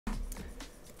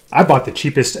I bought the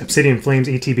cheapest Obsidian Flames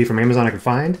ETB from Amazon I could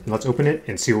find, and let's open it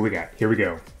and see what we got. Here we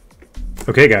go.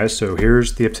 Okay guys, so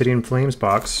here's the Obsidian Flames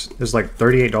box. This is like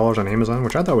 $38 on Amazon,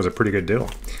 which I thought was a pretty good deal.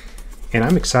 And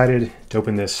I'm excited to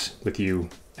open this with you,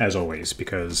 as always,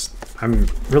 because I'm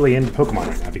really into Pokemon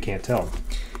right now, if you can't tell.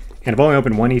 And I've only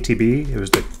opened one ETB. It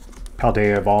was the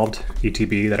Paldea Evolved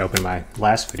ETB that I opened my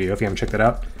last video. If you haven't checked that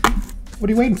out, what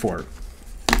are you waiting for?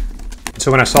 So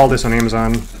when I saw this on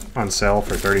Amazon on sale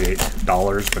for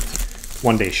 $38 with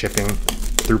one-day shipping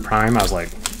through Prime, I was like,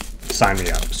 sign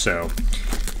me up. So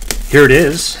here it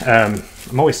is. I'm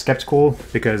always skeptical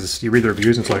because you read the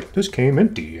reviews and it's like, this came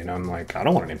empty. And I'm like, I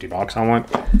don't want an empty box. I want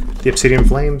the Obsidian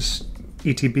Flames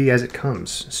ETB as it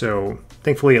comes. So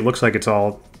thankfully it looks like it's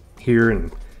all here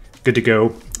and good to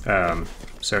go.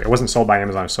 So it wasn't sold by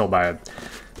Amazon, it was sold by a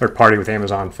third party with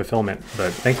Amazon fulfillment,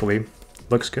 but thankfully it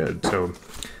looks good. So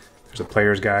there's a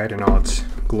player's guide in all its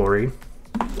glory.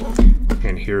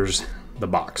 And here's the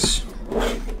box.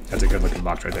 That's a good looking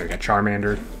box right there. You got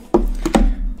Charmander.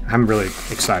 I'm really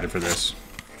excited for this.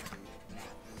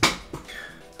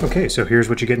 Okay, so here's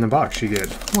what you get in the box. You get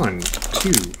 1,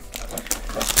 2,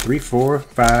 3, 4,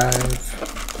 5,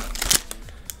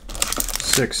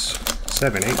 6,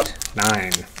 7, 8,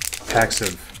 9 packs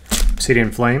of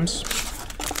Obsidian Flames.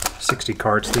 60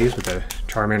 cards these with the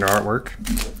Charmander artwork.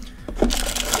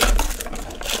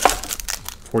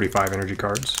 45 energy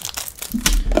cards.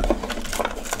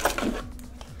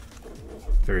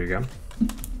 There you go.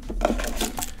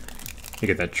 You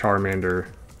get that Charmander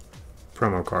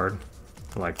promo card.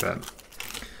 I like that.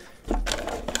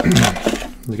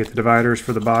 You get the dividers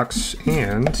for the box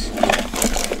and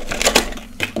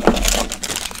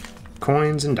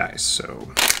coins and dice.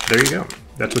 So there you go.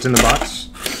 That's what's in the box.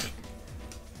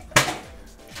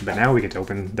 But now we get to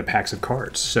open the packs of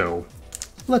cards. So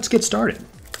let's get started.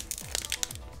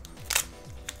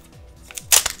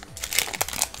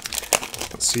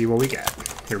 Let's see what we got.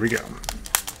 Here we go.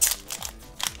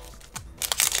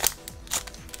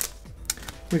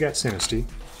 We got Sinistea,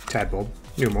 Tadpole,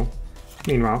 Numel.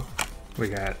 Meanwhile, we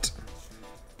got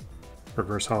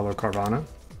Reverse Hollow Carvanha,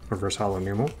 Reverse Hollow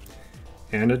Numel,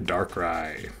 and a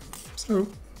Darkrai. So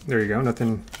there you go.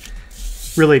 Nothing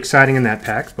really exciting in that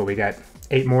pack, but we got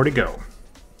 8 more to go.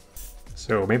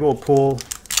 So maybe we'll pull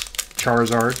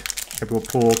Charizard. Maybe we'll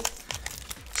pull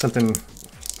something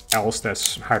else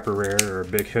that's hyper rare or a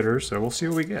big hitter. So we'll see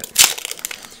what we get.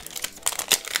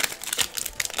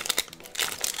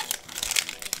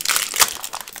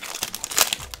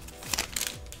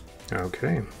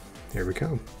 Okay, here we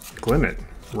go. Glimmet,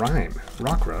 Rhyme,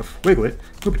 Rockruff, Wiglet,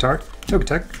 Pupitar,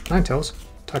 Togetic, Ninetales,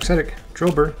 Toxetic,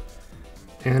 Drillbur,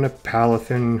 and a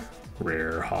Palafin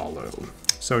Rare Hollow.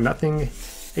 So nothing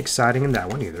exciting in that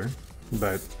one either,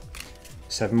 but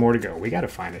 7 more to go. We gotta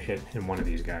find a hit in one of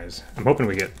these guys. I'm hoping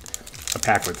we get a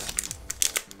pack with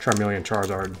Charmeleon,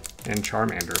 Charizard, and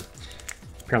Charmander.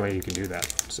 Apparently you can do that,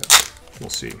 so we'll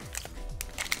see.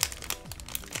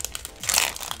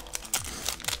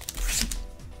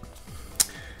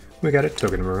 We got a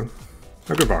Togedemaru,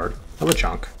 a Gravard, a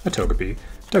Lechonk, a Togepi,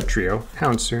 Dugtrio,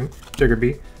 Houndoom,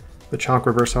 Diggerbee, Lechonk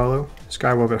Reverse Hollow,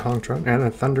 Skywoven Hongtron, and a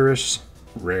Thundurus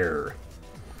Rare.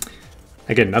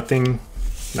 Again, nothing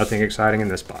exciting in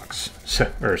this box,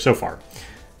 so far.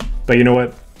 But you know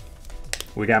what?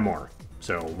 We got more.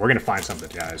 So we're gonna find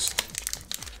something, guys.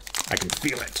 I can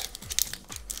feel it.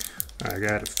 I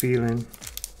got a feeling.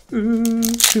 Ooh,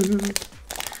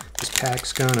 this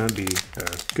pack's gonna be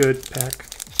a good pack.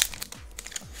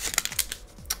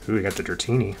 Ooh, we got the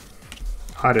Dratini,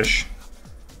 Oddish,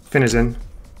 Finizen,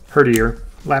 Herdier,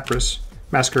 Lapras,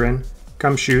 Masquerain,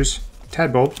 Gumshoes,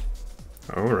 Tadpole.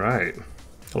 All right.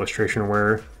 Illustration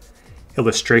rare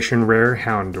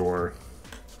Houndour.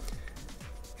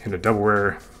 And a double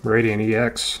rare Meridian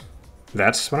EX.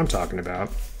 That's what I'm talking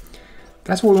about.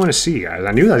 That's what we want to see, guys.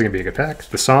 I knew that was going to be a good pack.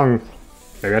 The song,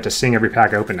 I got to sing every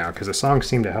pack open now because the songs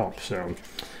seem to help. So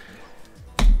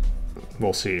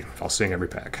we'll see if I'll sing every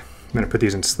pack. I'm going to put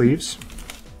these in sleeves.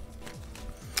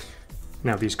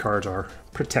 Now these cards are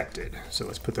protected. So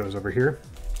let's put those over here.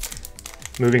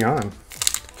 Moving on.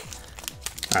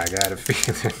 I got a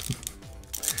feeling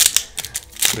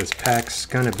this pack's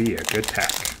gonna be a good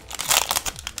pack.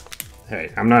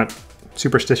 Hey, I'm not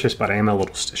superstitious, but I am a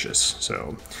little stitious.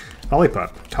 So,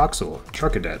 Lollipop, Toxel,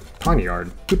 Charcadet,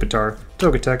 Pawniard, Pupitar,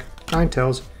 Togetic,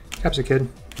 Ninetales, Capsicid,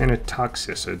 and a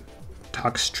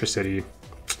Toxtricity.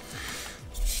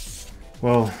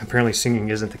 Well, apparently singing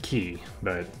isn't the key,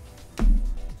 but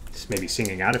maybe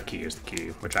singing out of key is the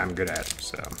key, which I'm good at,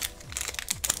 so.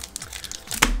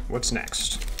 What's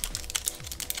next?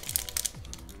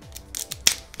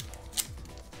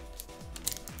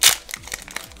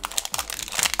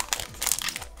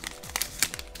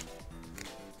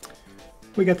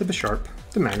 we got the Bisharp,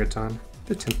 the Magneton,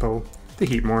 the Tempo, the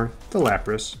Heatmore, the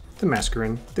Lapras, the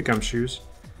Masquerain, the Gumshoes,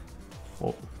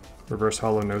 well, reverse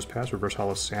hollow Nosepass, reverse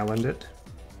hollow Salandit,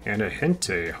 and a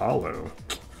Hente hollow.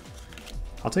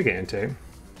 I'll take a Hente.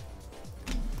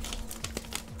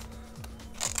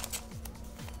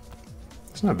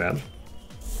 It's not bad.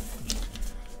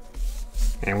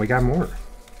 And we got more.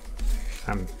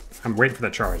 I'm waiting for the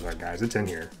Charizard, guys. It's in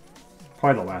here.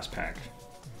 Probably the last pack.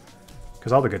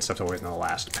 Because all the good stuff's always in the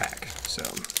last pack. So,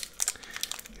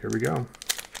 here we go.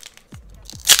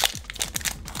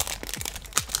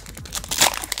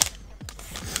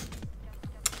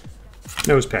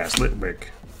 Nosepass, Litwick,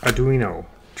 Arduino,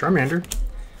 Charmander,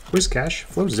 Whiscash,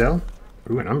 Floatzel,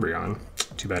 ooh, an Umbreon.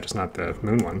 Too bad it's not the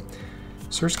moon one.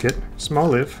 Surskit,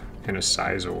 Smoliv, and a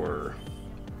Scizor.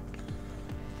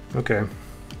 Okay,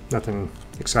 nothing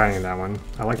exciting in that one.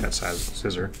 I like that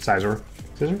Scizor.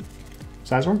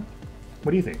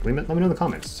 What do you think? Let me know in the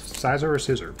comments. Scizor or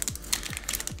Scissor?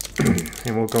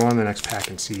 And we'll go on the next pack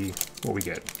and see what we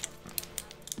get.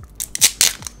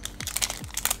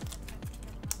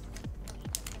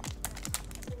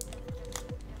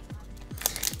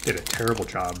 Did a terrible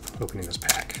job opening this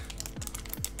pack,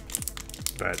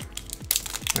 but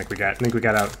I think we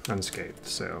got out unscathed.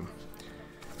 So,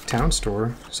 Town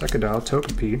Store, Succadile,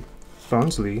 Togepi,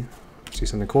 Bonesley. See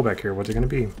something cool back here. What's it gonna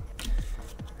be?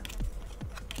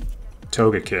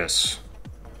 Togekiss.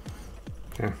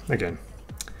 Yeah, again,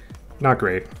 not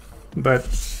great, but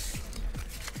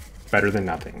better than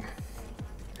nothing.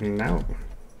 And now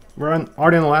we're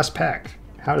already in the last pack.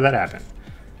 How did that happen?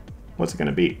 What's it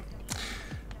gonna be?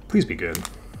 Please be good.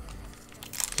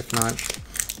 If not,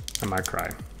 I might cry.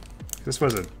 This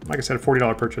was like I said, a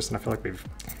 $40 purchase, and I feel like we've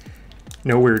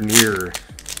nowhere near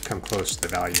come close to the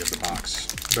value of the box.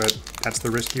 But that's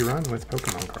the risk you run with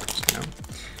Pokemon cards, you know.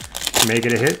 You may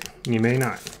get a hit, and you may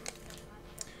not.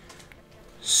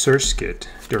 Surskit,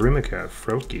 Darumaka,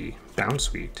 Froakie,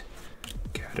 Bounsweet.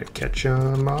 Gotta catch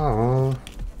 'em all.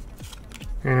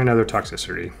 And another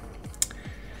Toxicity.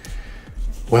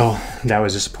 Well, that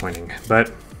was disappointing,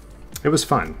 but it was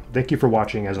fun. Thank you for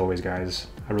watching, as always, guys.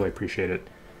 I really appreciate it.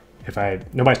 If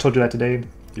nobody's told you that today,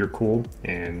 you're cool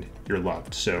and you're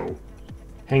loved. So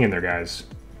hang in there, guys.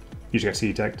 You just got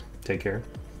CE Tech. Take care.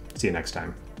 See you next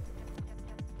time.